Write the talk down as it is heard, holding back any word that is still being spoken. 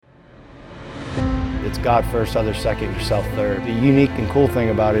It's God first, others second, yourself third. The unique and cool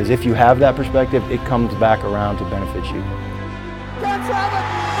thing about it is if you have that perspective, it comes back around to benefit you. Let's have it!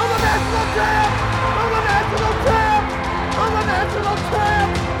 I'm the national champ! I'm the national champ! I'm the national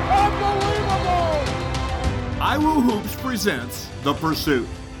champ! Unbelievable! iWoo Hoops presents The Pursuit.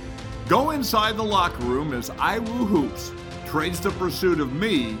 Go inside the locker room as iWoo Hoops trades the pursuit of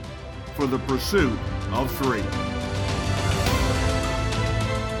me for the pursuit of three.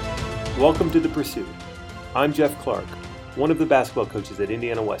 Welcome to The Pursuit. I'm Jeff Clark, one of the basketball coaches at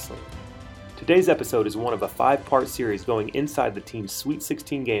Indiana Wesleyan. Today's episode is one of a 5-part series going inside the team's Sweet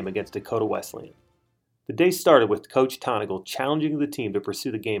 16 game against Dakota Wesleyan. The day started with Coach Tonagel challenging the team to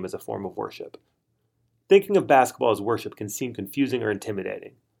pursue the game as a form of worship. Thinking of basketball as worship can seem confusing or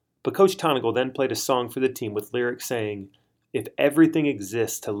intimidating, but Coach Tonagel then played a song for the team with lyrics saying, "If everything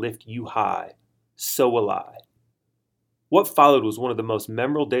exists to lift you high, so will I." What followed was one of the most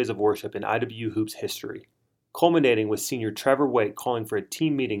memorable days of worship in IW Hoops history, culminating with senior Trevor Waite calling for a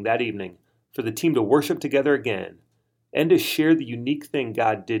team meeting that evening for the team to worship together again and to share the unique thing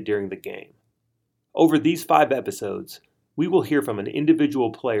God did during the game. Over these 5 episodes, we will hear from an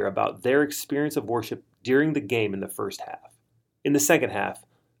individual player about their experience of worship during the game in the first half. In the second half,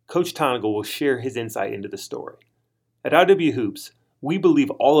 Coach Tonagel will share his insight into the story. At IW Hoops, we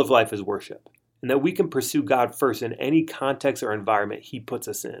believe all of life is worship, and that we can pursue God first in any context or environment He puts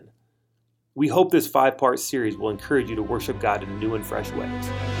us in. We hope this 5-part series will encourage you to worship God in new and fresh ways.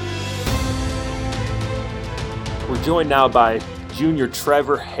 We're joined now by junior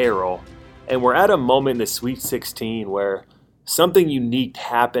Trevor Harrell, and we're at a moment in the Sweet 16 where something unique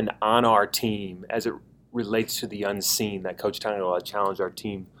happened on our team as it relates to the unseen that Coach Tonagel had challenged our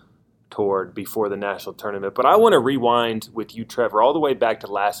team toward before the national tournament. But I want to rewind with you, Trevor, all the way back to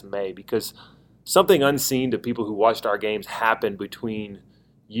last May, because something unseen to people who watched our games happened between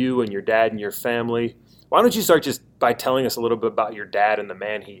you and your dad and your family. Why don't you start just by telling us a little bit about your dad and the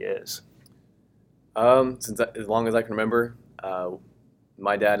man he is? As long as I can remember,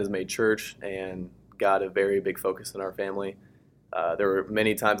 my dad has made church and God a very big focus in our family. There were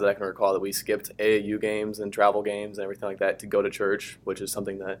many times that I can recall that we skipped AAU games and travel games and everything like that to go to church, which is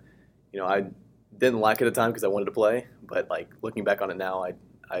something that, I didn't like at the time because I wanted to play, but looking back on it now,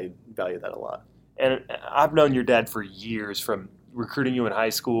 I value that a lot. And I've known your dad for years, from recruiting you in high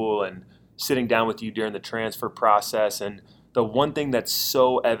school and sitting down with you during the transfer process. And the one thing that's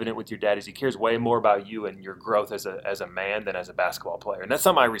so evident with your dad is he cares way more about you and your growth as a man than as a basketball player. And that's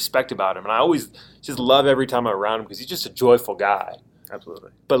something I respect about him. And I always just love every time I'm around him because he's just a joyful guy.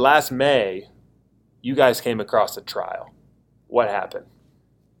 Absolutely. But last May, you guys came across a trial. What happened?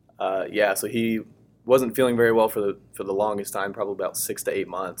 So he wasn't feeling very well for the longest time, probably about 6 to 8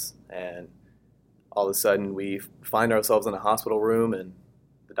 months. And all of a sudden we find ourselves in a hospital room and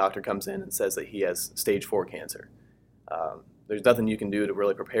the doctor comes in and says that he has stage 4 cancer. There's nothing you can do to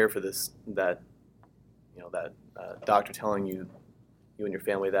really prepare for this, that doctor telling you and your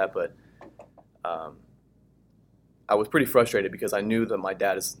family that, but I was pretty frustrated because I knew that my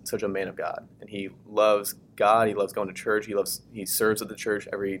dad is such a man of God and he loves God, he loves going to church, he serves at the church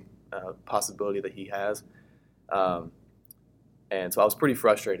every possibility that he has. And so I was pretty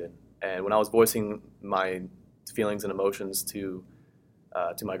frustrated. And when I was voicing my feelings and emotions to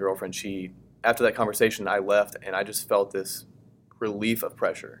my girlfriend, after that conversation, I left and I just felt this relief of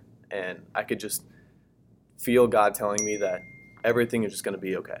pressure. And I could just feel God telling me that everything is just going to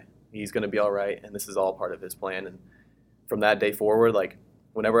be okay. He's going to be all right, and this is all part of His plan. And from that day forward,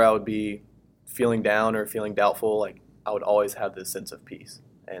 whenever I would be feeling down or feeling doubtful, I would always have this sense of peace.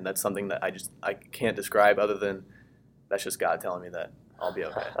 And that's something that I can't describe other than that's just God telling me that I'll be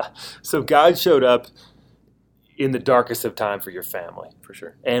okay. So God showed up in the darkest of time for your family. For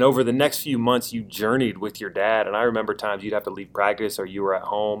sure. And over the next few months, you journeyed with your dad. And I remember times you'd have to leave practice or you were at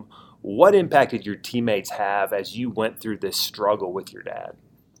home. What impact did your teammates have as you went through this struggle with your dad?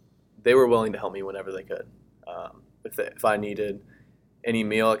 They were willing to help me whenever they could. If I needed any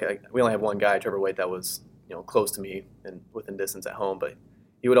meal, we only have one guy, Trevor Waite, that was close to me and within distance at home, but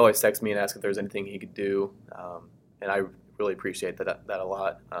he would always text me and ask if there was anything he could do, and I really appreciate that a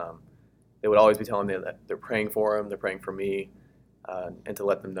lot. They would always be telling me that they're praying for him, they're praying for me, and to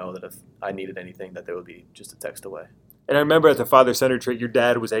let them know that if I needed anything, that they would be just a text away. And I remember at the father-center trip, your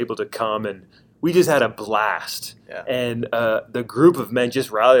dad was able to come, and we just had a blast. Yeah. And the group of men just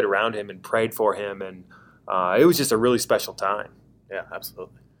rallied around him and prayed for him, and it was just a really special time. Yeah,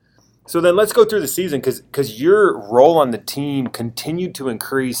 absolutely. So then let's go through the season because your role on the team continued to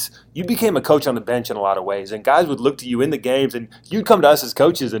increase. You became a coach on the bench in a lot of ways, and guys would look to you in the games, and you'd come to us as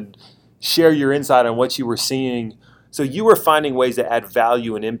coaches and share your insight on what you were seeing So you were finding ways to add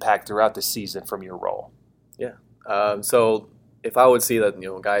value and impact throughout the season from your role. Yeah. So if I would see that,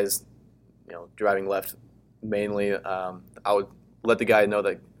 guys, driving left mainly, I would let the guy know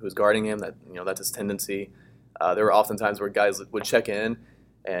that who's guarding him that, that's his tendency. There were often times where guys would check in,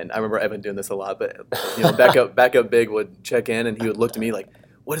 and I remember Evan doing this a lot, but, backup big would check in, and he would look to me like,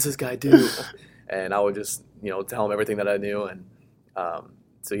 what does this guy do? And I would just, tell him everything that I knew. And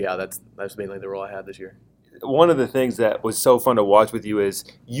so, yeah, that's mainly the role I had this year. One of the things that was so fun to watch with you is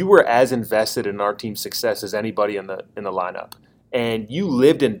you were as invested in our team's success as anybody in the lineup. And you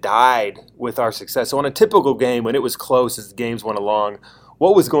lived and died with our success. So on a typical game, when it was close as the games went along,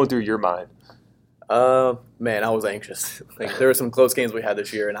 what was going through your mind? Man, I was anxious. There were some close games we had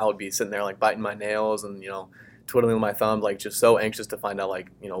this year, and I would be sitting there biting my nails and twiddling my thumbs, just so anxious to find out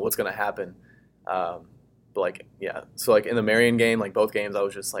what's going to happen. But so in the Marion game, both games, I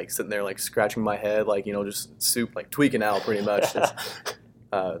was just sitting there scratching my head, just tweaking out pretty much,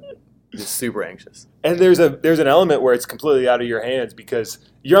 just super anxious. And there's an element where it's completely out of your hands because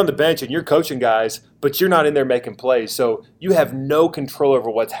you're on the bench and you're coaching guys, but you're not in there making plays, so you have no control over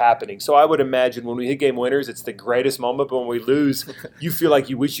what's happening. So I would imagine when we hit game winners, it's the greatest moment, but when we lose, you feel like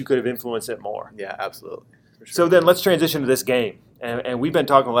you wish you could have influenced it more. Yeah, absolutely. For sure. So then let's transition to this game. And we've been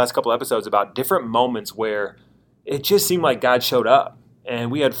talking the last couple episodes about different moments where it just seemed like God showed up.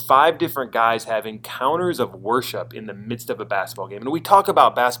 And we had 5 different guys have encounters of worship in the midst of a basketball game. And we talk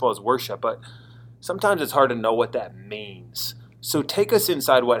about basketball as worship, but sometimes it's hard to know what that means. So take us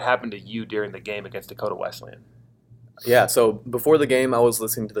inside what happened to you during the game against Dakota Wesleyan. Yeah, so before the game, I was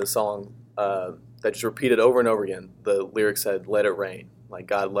listening to this song that just repeated over and over again. The lyrics said, "Let it rain,"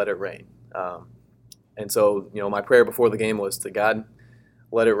 God, let it rain. And so, my prayer before the game was to God,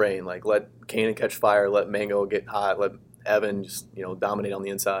 let it rain. Let Kanan catch fire, let Mango get hot, let Evan just, dominate on the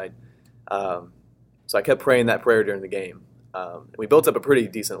inside. So I kept praying that prayer during the game. We built up a pretty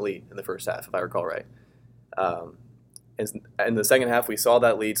decent lead in the first half, if I recall right. And in the second half, we saw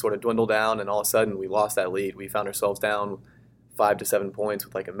that lead sort of dwindle down, and all of a sudden we lost that lead. We found ourselves down 5 to 7 points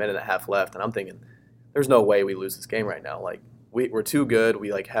with a minute and a half left, and I'm thinking, there's no way we lose this game right now. We're too good.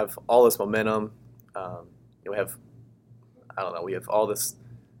 We have all this momentum. We have, we have all this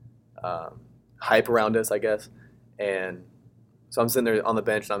hype around us, I guess. And so I'm sitting there on the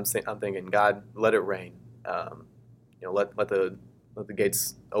bench, and I'm thinking, God, let it rain. Let the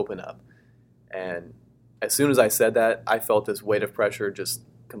gates open up. And as soon as I said that, I felt this weight of pressure just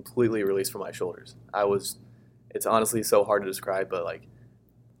completely released from my shoulders. It's honestly so hard to describe, but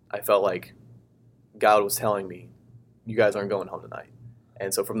I felt like God was telling me, you guys aren't going home tonight.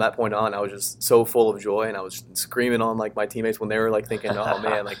 And so from that point on, I was just so full of joy, and I was screaming on my teammates when they were thinking, oh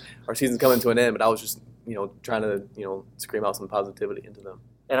man, our season's coming to an end. But I was just trying to scream out some positivity into them.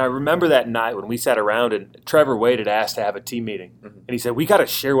 And I remember that night when we sat around and Trevor Wade had asked to have a team meeting, and he said we got to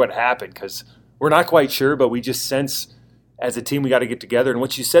share what happened because we're not quite sure, but we just sense as a team we got to get together. And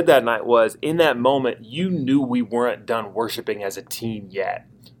what you said that night was, in that moment, you knew we weren't done worshiping as a team yet.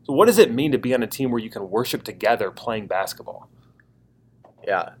 So what does it mean to be on a team where you can worship together playing basketball?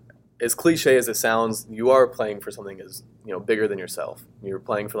 Yeah, as cliche as it sounds, you are playing for something as bigger than yourself. You're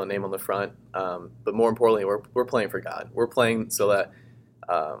playing for the name on the front, but more importantly, we're playing for God. We're playing so that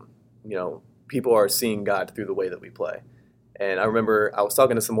people are seeing God through the way that we play. And I remember I was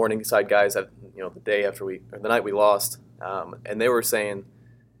talking to some Morningside guys at the night we lost, and they were saying,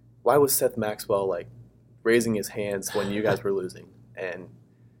 why was Seth Maxwell raising his hands when you guys were losing? And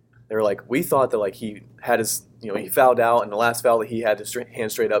they were like, we thought that he had his, he fouled out, and the last foul that he had his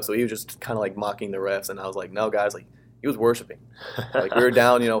hand straight up, so he was just kind of mocking the refs. And I was like, no, guys, he was worshiping. We were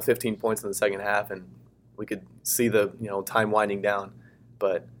down, 15 points in the second half, and we could see the, time winding down,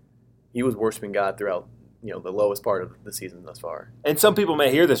 but he was worshiping God throughout, the lowest part of the season thus far. And some people may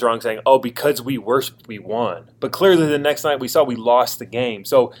hear this wrong, saying, oh, because we worshiped, we won. But clearly the next night we saw we lost the game.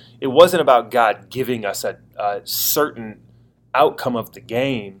 So it wasn't about God giving us a certain outcome of the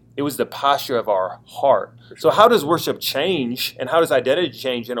game. It was the posture of our heart. Sure. So how does worship change, and how does identity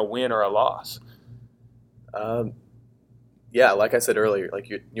change in a win or a loss? Yeah, like I said earlier,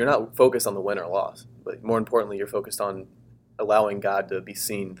 you're not focused on the win or loss, but more importantly, you're focused on allowing God to be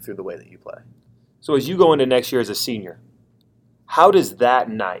seen through the way that you play. So as you go into next year as a senior, how does that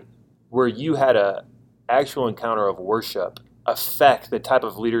night, where you had an actual encounter of worship, affect the type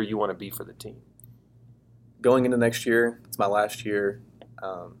of leader you want to be for the team? Going into next year, it's my last year.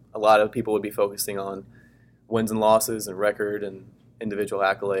 A lot of people would be focusing on wins and losses and record and individual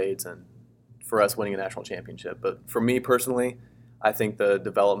accolades and for us winning a national championship. But for me personally, I think the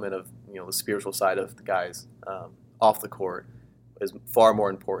development of the spiritual side of the guys off the court is far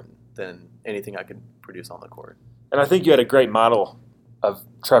more important than anything I could produce on the court. And I think you had a great model of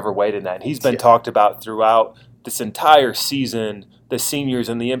Trevor Wade in that. And he's been talked about throughout this entire season, the seniors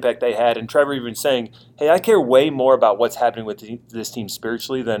and the impact they had. And Trevor even saying, hey, I care way more about what's happening with this team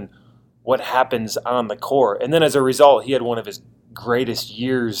spiritually than what happens on the court. And then as a result, he had one of his greatest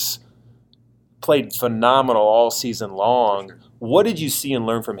years, played phenomenal all season long. Sure. What did you see and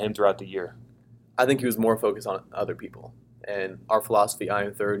learn from him throughout the year? I think he was more focused on other people. And our philosophy, I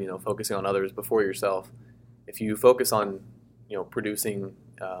Am Third, focusing on others before yourself. If you focus on, producing,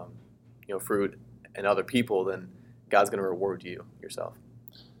 fruit and other people, then God's going to reward you yourself.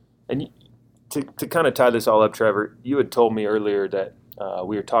 And to kind of tie this all up, Trevor, you had told me earlier that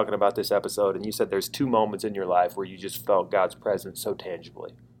we were talking about this episode, and you said there's 2 moments in your life where you just felt God's presence so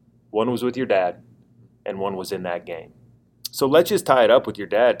tangibly. One was with your dad, and one was in that game. So let's just tie it up with your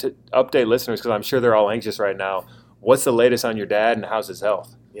dad to update listeners, because I'm sure they're all anxious right now. What's the latest on your dad, and how's his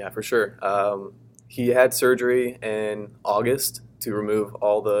health? Yeah, for sure. He had surgery in August to remove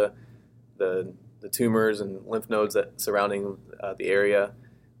all the tumors and lymph nodes that surrounding the area.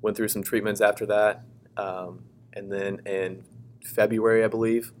 Went through some treatments after that, and then in February, I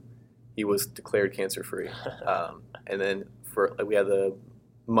believe, he was declared cancer-free. And then we had the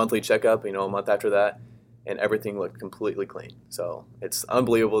monthly checkup, a month after that, and everything looked completely clean. So it's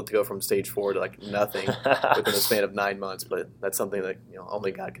unbelievable to go from stage 4 to nothing within a span of 9 months, but that's something that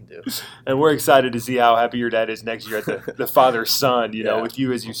only God can do. And we're excited to see how happy your dad is next year at the father-son, with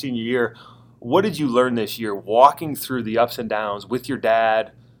you as your senior year. What did you learn this year walking through the ups and downs with your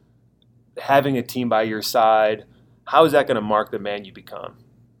dad, having a team by your side? How is that going to mark the man you become?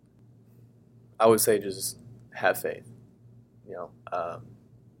 I would say just have faith.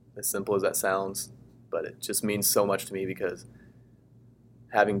 As simple as that sounds, but it just means so much to me, because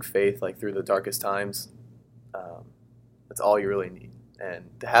having faith through the darkest times, that's all you really need. And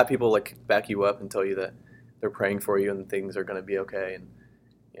to have people back you up and tell you that they're praying for you and things are going to be okay, and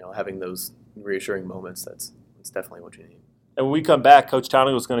having those reassuring moments, that's definitely what you need. And when we come back, Coach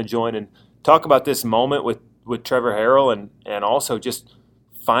Tonagel is going to join and talk about this moment with Trevor Harrell, and also just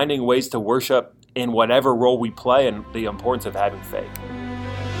finding ways to worship in whatever role we play, and the importance of having faith.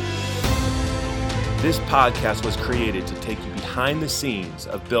 This podcast was created to take you behind the scenes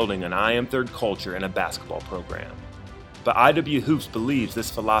of building an I Am Third culture in a basketball program. But IW Hoops believes this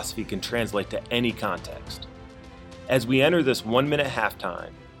philosophy can translate to any context. As we enter this 1-minute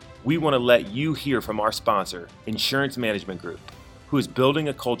halftime, we want to let you hear from our sponsor, Insurance Management Group, who is building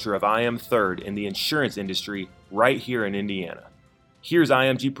a culture of I Am Third in the insurance industry right here in Indiana. Here's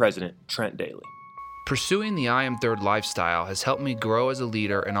IMG President Trent Daly. Pursuing the I Am Third lifestyle has helped me grow as a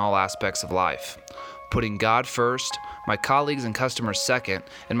leader in all aspects of life. Putting God first, my colleagues and customers second,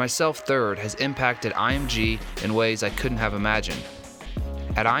 and myself third has impacted IMG in ways I couldn't have imagined.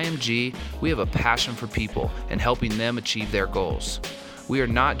 At IMG, we have a passion for people and helping them achieve their goals. We are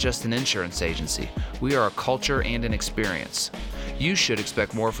not just an insurance agency, we are a culture and an experience. You should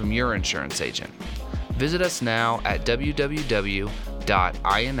expect more from your insurance agent. Visit us now at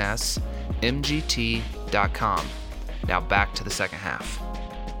www.insmgt.com. Now back to the second half.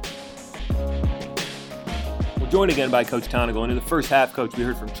 We're joined again by Coach Tonagel. And in the first half, Coach, we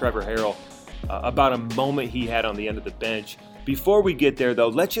heard from Trevor Harrell about a moment he had on the end of the bench. Before we get there, though,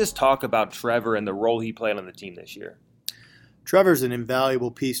 let's just talk about Trevor and the role he played on the team this year. Trevor's an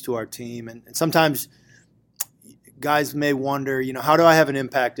invaluable piece to our team, and sometimes guys may wonder, how do I have an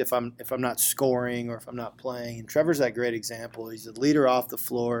impact if I'm not scoring or if I'm not playing? And Trevor's that great example. He's a leader off the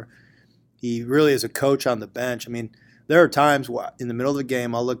floor. He really is a coach on the bench. I mean, there are times in the middle of the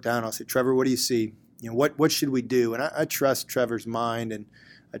game I'll look down and I'll say, Trevor, what do you see? What should we do? And I trust Trevor's mind, and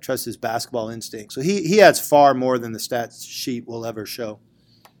I trust his basketball instinct. So he adds far more than the stats sheet will ever show.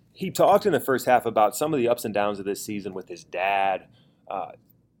 He talked in the first half about some of the ups and downs of this season with his dad. I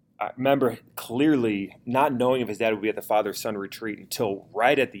remember clearly not knowing if his dad would be at the father-son retreat until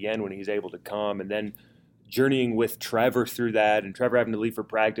right at the end when he was able to come, and then journeying with Trevor through that, and Trevor having to leave for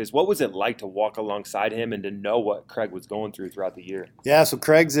practice. What was it like to walk alongside him and to know what Craig was going through throughout the year? Yeah, so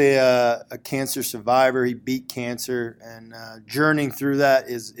Craig's a cancer survivor. He beat cancer, and journeying through that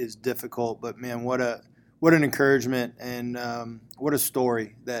is difficult. But, man, what an encouragement, and what a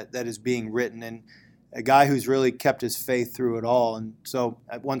story that is being written, and a guy who's really kept his faith through it all. And so,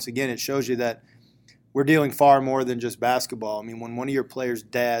 once again, it shows you that we're dealing far more than just basketball. I mean, when one of your players'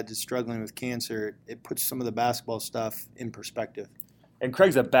 dad is struggling with cancer, it puts some of the basketball stuff in perspective. And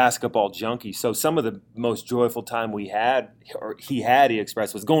Craig's a basketball junkie, so some of the most joyful time he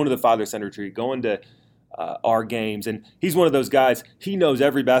expressed, was going to the father-son retreat, going to our games. And he's one of those guys, he knows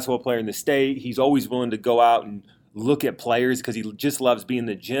every basketball player in the state. He's always willing to go out and look at players because he just loves being in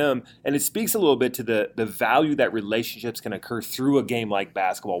the gym. And it speaks a little bit to the value that relationships can occur through a game like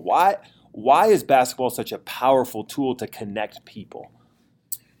basketball. Why is basketball such a powerful tool to connect people?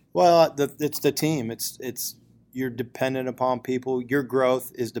 Well, it's the team. It's you're dependent upon people. Your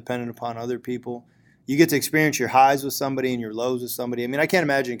growth is dependent upon other people. You get to experience your highs with somebody and your lows with somebody. I mean, I can't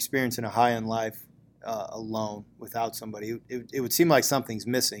imagine experiencing a high in life alone without somebody. It would seem like something's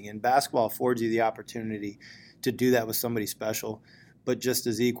missing, and basketball affords you the opportunity to do that with somebody special. But just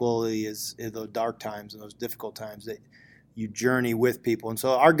as equally as in those dark times and those difficult times, that you journey with people. And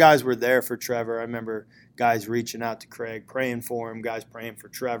so our guys were there for Trevor. I remember guys reaching out to Craig, praying for him, guys praying for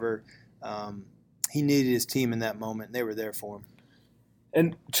Trevor. He needed his team in that moment, and they were there for him.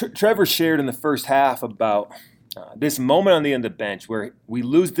 And Trevor shared in the first half about this moment on the end of the bench where we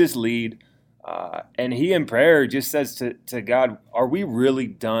lose this lead, and he in prayer just says to God, are we really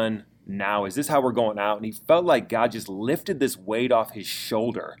done now? Is this how we're going out? And he felt like God just lifted this weight off his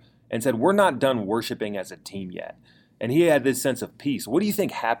shoulder and said, we're not done worshiping as a team yet. And he had this sense of peace. What do you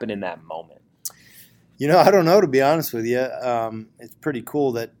think happened in that moment? I don't know, to be honest with you. It's pretty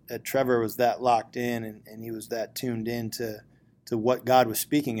cool that Trevor was that locked in and he was that tuned in to what God was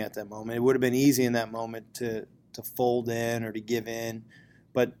speaking at that moment. It would have been easy in that moment to fold in or to give in,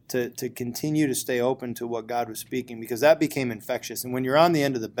 but to continue to stay open to what God was speaking, because that became infectious. And when you're on the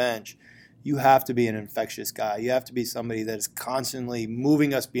end of the bench, you have to be an infectious guy. You have to be somebody that is constantly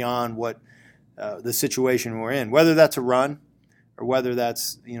moving us beyond what the situation we're in, whether that's a run or whether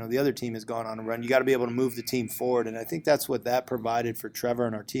that's, the other team has gone on a run. You got to be able to move the team forward. And I think that's what that provided for Trevor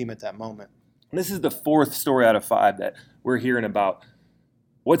and our team at that moment. And this is the fourth story out of 5 that we're hearing about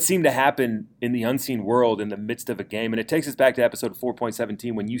what seemed to happen in the unseen world in the midst of a game. And it takes us back to episode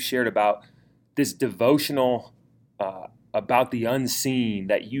 4.17 when you shared about this devotional about the unseen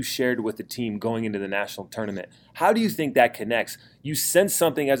that you shared with the team going into the national tournament. How do you think that connects? You sensed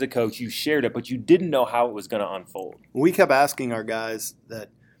something as a coach, you shared it, but you didn't know how it was going to unfold. We kept asking our guys that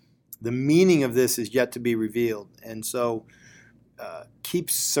the meaning of this is yet to be revealed. And so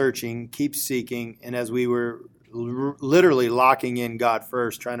keep searching, keep seeking. And as we were literally locking in God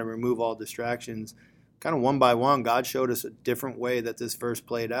first, trying to remove all distractions, kind of one by one, God showed us a different way that this verse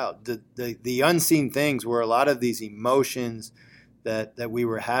played out. The unseen things were a lot of these emotions that we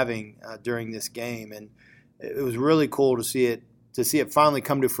were having during this game. And it was really cool to see it finally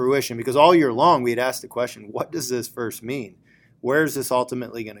come to fruition, because all year long we had asked the question, what does this verse mean? Where is this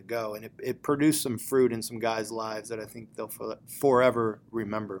ultimately going to go? And it produced some fruit in some guys' lives that I think they'll forever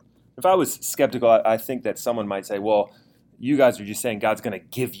remember. If I was skeptical, I think that someone might say, well, you guys are just saying God's going to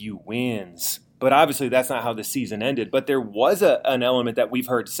give you wins. But obviously that's not how the season ended. But there was an element that we've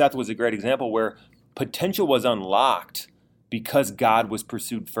heard. Seth was a great example where potential was unlocked because God was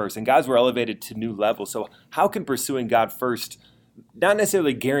pursued first. And guys were elevated to new levels. So how can pursuing God first not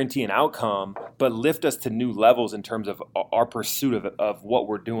necessarily guarantee an outcome, but lift us to new levels in terms of our pursuit of what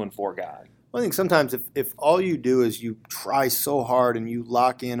we're doing for God? Well, I think sometimes if all you do is you try so hard and you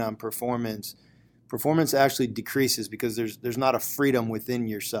lock in on performance actually decreases because there's not a freedom within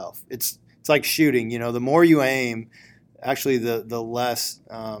yourself. It's like shooting. The more you aim, actually the less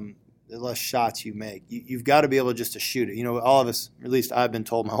shots you make. You've got to be able just to shoot it. All of us, or at least I've been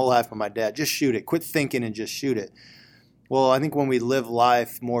told my whole life by my dad, just shoot it. Quit thinking and just shoot it. Well, I think when we live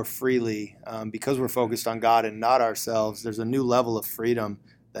life more freely, because we're focused on God and not ourselves, there's a new level of freedom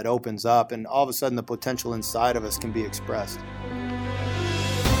that opens up, and all of a sudden the potential inside of us can be expressed.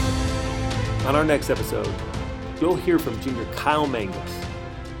 On our next episode, you'll hear from junior Kyle Mangus.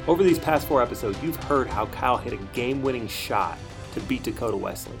 Over these past 4 episodes, you've heard how Kyle hit a game-winning shot to beat Dakota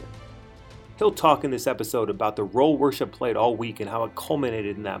Wesleyan. He'll talk in this episode about the role worship played all week and how it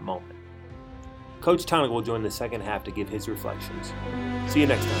culminated in that moment. Coach Tonic will join the second half to give his reflections. See you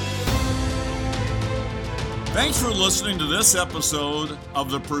next time. Thanks for listening to this episode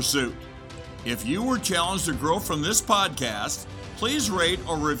of The Pursuit. If you were challenged to grow from this podcast, please rate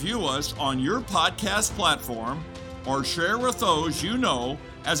or review us on your podcast platform or share with those you know,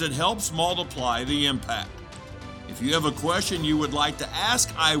 as it helps multiply the impact. If you have a question you would like to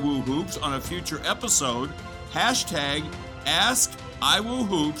ask iWooHoops on a future episode, hashtag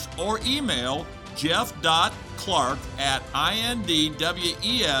AskIWooHoops or email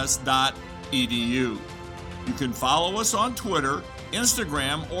jeff.clark@indwes.edu. You can follow us on Twitter,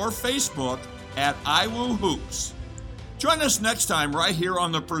 Instagram, or Facebook at iWooHoops. Join us next time right here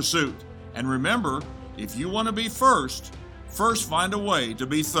on The Pursuit. And remember, if you want to be first find a way to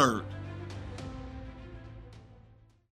be third.